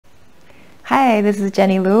Hi, this is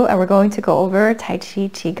Jenny Lu, and we're going to go over Tai Chi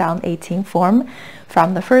Qigong 18 form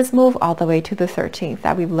from the first move all the way to the 13th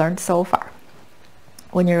that we've learned so far.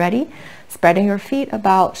 When you're ready, spreading your feet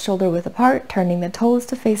about shoulder width apart, turning the toes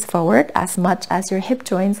to face forward as much as your hip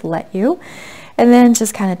joints let you, and then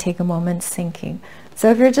just kind of take a moment sinking.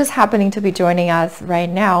 So if you're just happening to be joining us right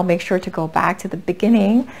now, make sure to go back to the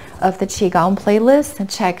beginning of the Qigong playlist and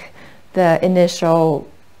check the initial.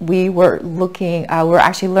 We're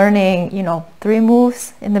actually learning, 3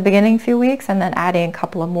 moves in the beginning few weeks and then adding a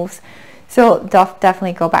couple of moves. So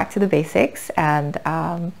definitely go back to the basics and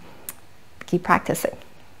keep practicing.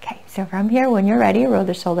 Okay, so from here, when you're ready, roll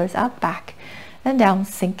the shoulders up, back, and down,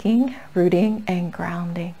 sinking, rooting, and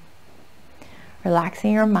grounding.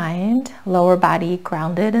 Relaxing your mind, lower body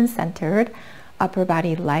grounded and centered, upper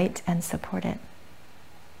body light and supported.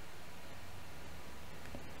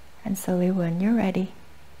 And slowly, when you're ready,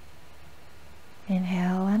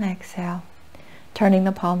 inhale and exhale, turning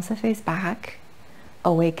the palms to face back,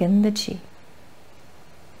 awaken the chi.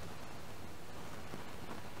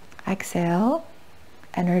 Exhale,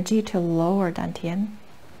 energy to lower dantian.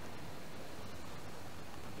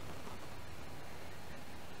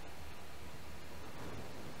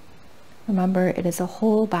 Remember, it is a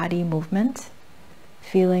whole body movement,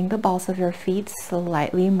 feeling the balls of your feet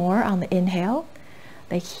slightly more on the inhale,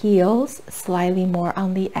 the heels slightly more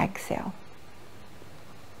on the exhale.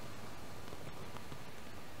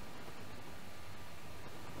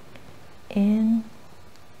 In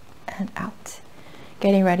and out.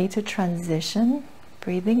 Getting ready to transition,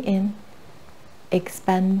 breathing in,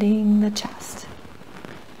 expanding the chest.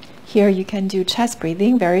 Here you can do chest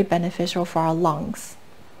breathing, very beneficial for our lungs.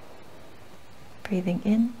 Breathing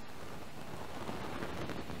in,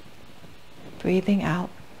 breathing out.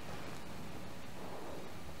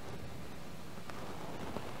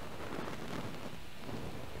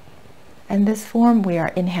 In this form, we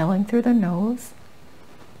are inhaling through the nose.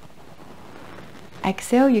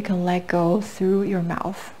 Exhale, you can let go through your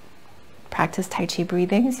mouth. Practice Tai Chi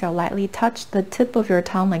breathing, so lightly touch the tip of your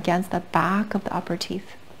tongue against the back of the upper teeth.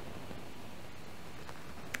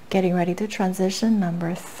 Getting ready to transition,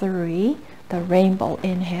 number 3, the rainbow.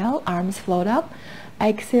 Inhale, arms float up.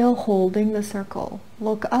 Exhale, holding the circle.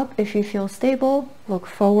 Look up if you feel stable, look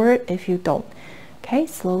forward if you don't. Okay,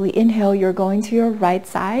 slowly inhale, you're going to your right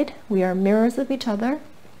side. We are mirrors of each other.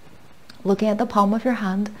 Looking at the palm of your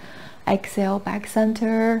hand. Exhale, back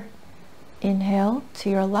center. Inhale to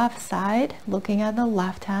your left side, looking at the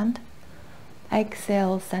left hand.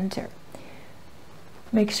 Exhale, center.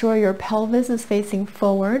 Make sure your pelvis is facing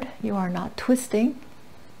forward. You are not twisting.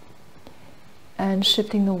 And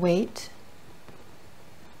shifting the weight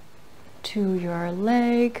to your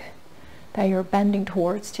leg that you're bending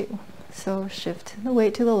towards to. So shift the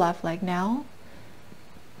weight to the left leg now.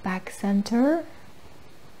 Back center.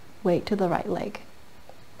 Weight to the right leg.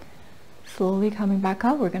 Slowly coming back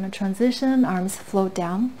up, we're going to transition, arms float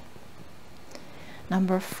down.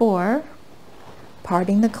 Number 4,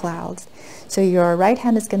 parting the clouds. So your right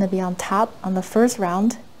hand is going to be on top on the first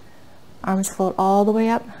round. Arms float all the way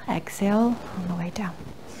up, exhale on the way down.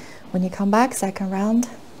 When you come back, second round,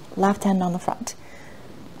 left hand on the front.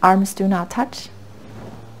 Arms do not touch.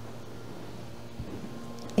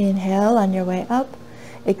 Inhale on your way up,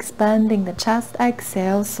 expanding the chest,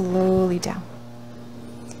 exhale slowly down.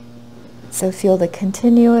 So feel the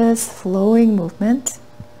continuous flowing movement.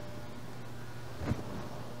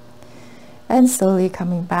 And slowly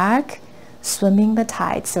coming back, swimming the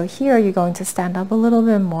tide. So here you're going to stand up a little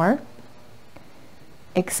bit more.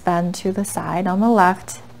 Expand to the side on the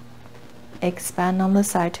left. Expand on the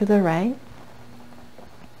side to the right.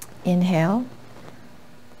 Inhale.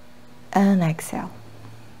 And exhale.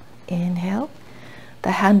 Inhale.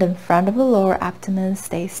 The hand in front of the lower abdomen,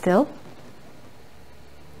 stay still.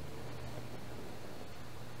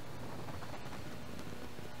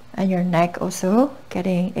 And your neck also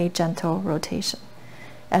getting a gentle rotation.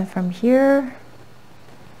 And from here,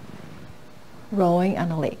 rolling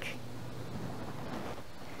on a lake.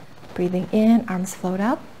 Breathing in, arms float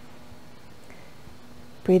up.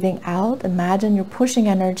 Breathing out, imagine you're pushing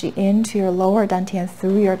energy into your lower dantian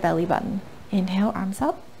through your belly button. Inhale, arms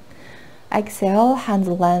up. Exhale, hands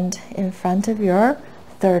land in front of your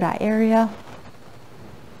third eye area.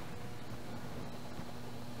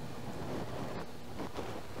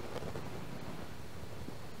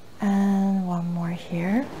 And one more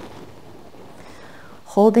here.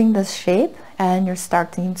 Holding this shape, and you're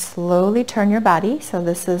starting to slowly turn your body. So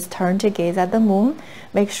this is turn to gaze at the moon.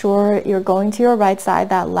 Make sure you're going to your right side,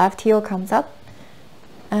 that left heel comes up.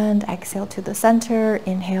 And exhale to the center,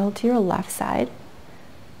 inhale to your left side.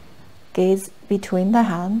 Gaze between the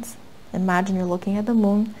hands. Imagine you're looking at the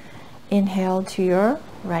moon. Inhale to your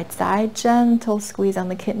right side, gentle squeeze on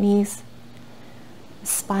the kidneys.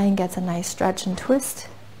 Spine gets a nice stretch and twist.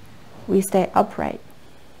 We stay upright.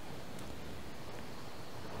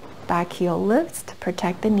 Back heel lifts to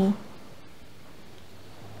protect the knee.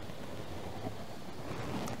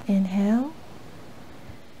 Inhale.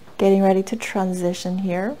 Getting ready to transition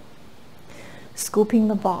here. Scooping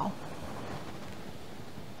the ball.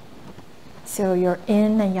 So your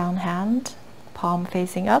yin and yang hand, palm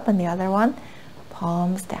facing up, and the other one,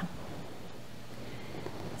 palms down.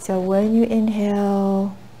 So when you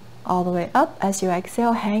inhale all the way up, as you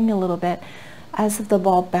exhale, hang a little bit as if the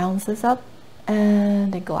ball bounces up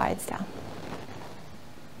and it glides down.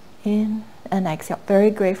 In and exhale. Very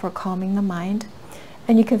great for calming the mind.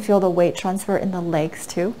 And you can feel the weight transfer in the legs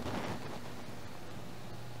too.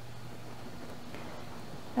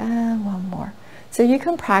 And one more. So you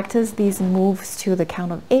can practice these moves to the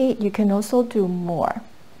count of 8. You can also do more.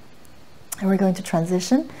 And we're going to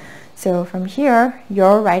transition. So from here,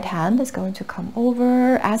 your right hand is going to come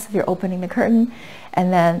over as if you're opening the curtain,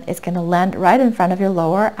 and then it's going to land right in front of your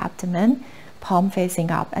lower abdomen, palm facing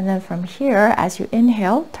up. And then from here, as you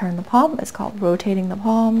inhale, turn the palm. It's called rotating the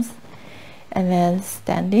palms. And then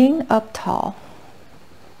standing up tall.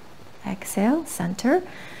 Exhale, center.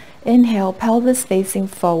 Inhale, pelvis facing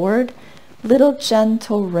forward. Little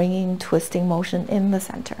gentle ringing, twisting motion in the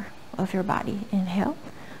center of your body. Inhale,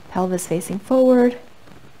 pelvis facing forward.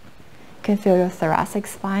 You can feel your thoracic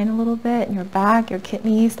spine a little bit, and your back, your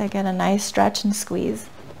kidneys, that get a nice stretch and squeeze.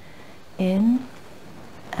 In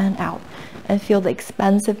and out. And feel the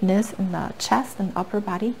expansiveness in the chest and upper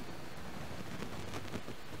body.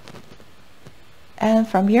 And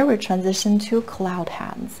from here, we transition to cloud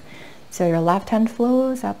hands. So your left hand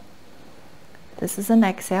flows up. This is an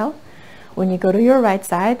exhale. When you go to your right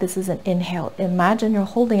side, this is an inhale. Imagine you're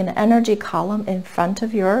holding an energy column in front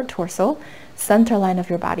of your torso, center line of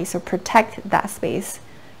your body. So protect that space,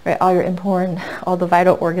 right? All your important, all the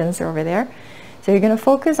vital organs are over there. So you're going to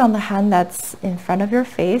focus on the hand that's in front of your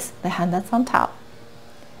face, the hand that's on top.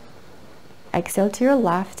 Exhale to your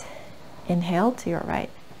left, inhale to your right.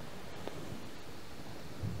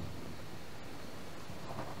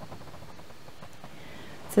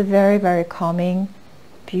 It's a very, very calming,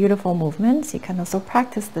 beautiful movements. You can also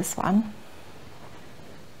practice this one.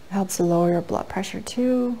 It helps to lower your blood pressure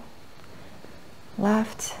too.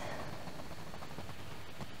 Left,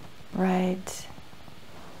 right,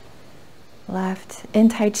 left. In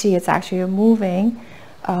Tai Chi, it's actually a moving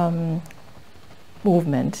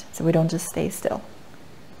movement, so we don't just stay still.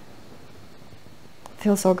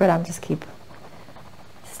 Feels so good, I'm just keep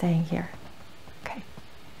staying here. Okay.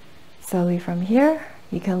 Slowly from here,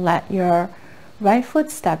 you can let your right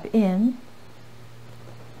foot step in,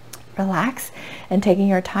 relax, and taking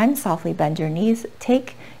your time, softly bend your knees.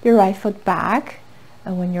 Take your right foot back,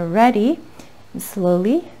 and when you're ready,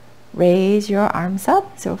 slowly raise your arms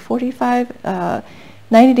up. So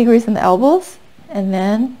 90 degrees in the elbows, and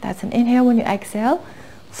then that's an inhale. When you exhale,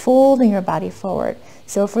 folding your body forward.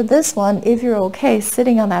 So for this one, if you're okay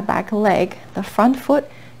sitting on that back leg, the front foot,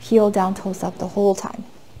 heel down, toes up the whole time.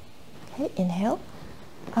 Okay, inhale,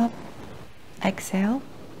 up. Exhale,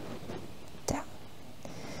 down.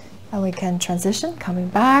 And we can transition, coming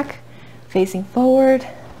back, facing forward,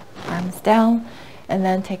 arms down, and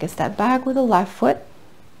then take a step back with the left foot.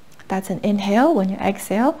 That's an inhale. When you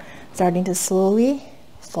exhale, starting to slowly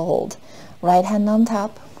fold. Right hand on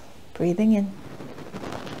top, breathing in.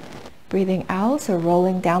 Breathing out, so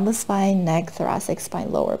rolling down the spine, neck, thoracic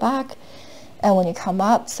spine, lower back. And when you come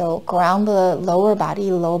up, so ground the lower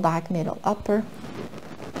body, low back, middle, upper.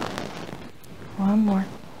 One more.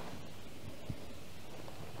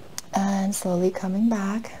 And slowly coming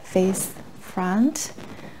back, face front,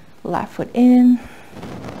 left foot in.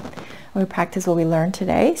 We practice what we learned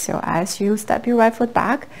today. So as you step your right foot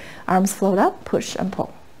back, arms float up, push and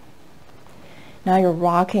pull. Now you're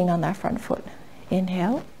rocking on that front foot.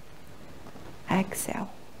 Inhale,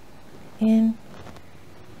 exhale, in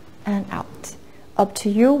and out. Up to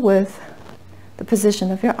you with the position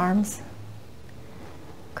of your arms.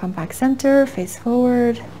 Come back center, face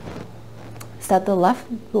forward, step the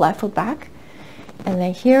left foot back, and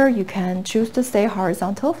then here you can choose to stay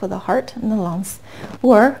horizontal for the heart and the lungs,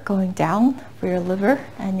 or going down for your liver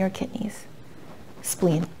and your kidneys,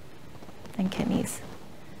 spleen and kidneys.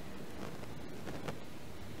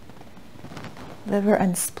 Liver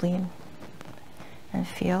and spleen, and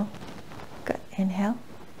feel good. Inhale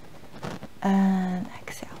and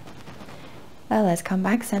exhale. Now let's come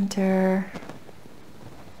back center.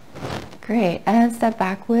 Great, and step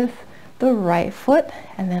back with the right foot,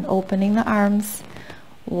 and then opening the arms,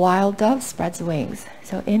 Wild dove spreads wings.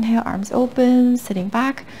 So inhale, arms open, sitting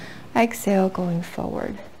back. Exhale, going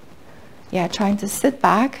forward. Yeah, trying to sit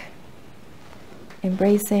back,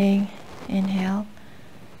 embracing. Inhale,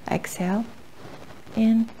 exhale,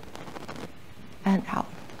 in and out.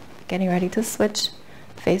 Getting ready to switch.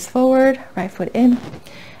 Face forward, right foot in,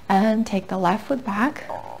 and take the left foot back.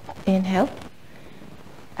 Inhale,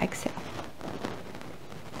 exhale,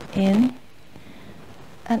 in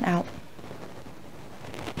and out,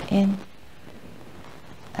 in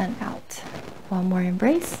and out. One more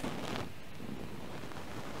embrace.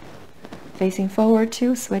 Facing forward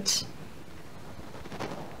to switch.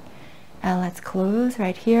 And let's close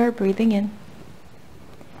right here, breathing in,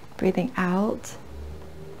 breathing out,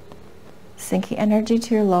 sinking energy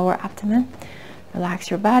to your lower abdomen.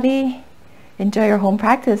 Relax your body. Enjoy your home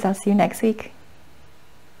practice. I'll see you next week.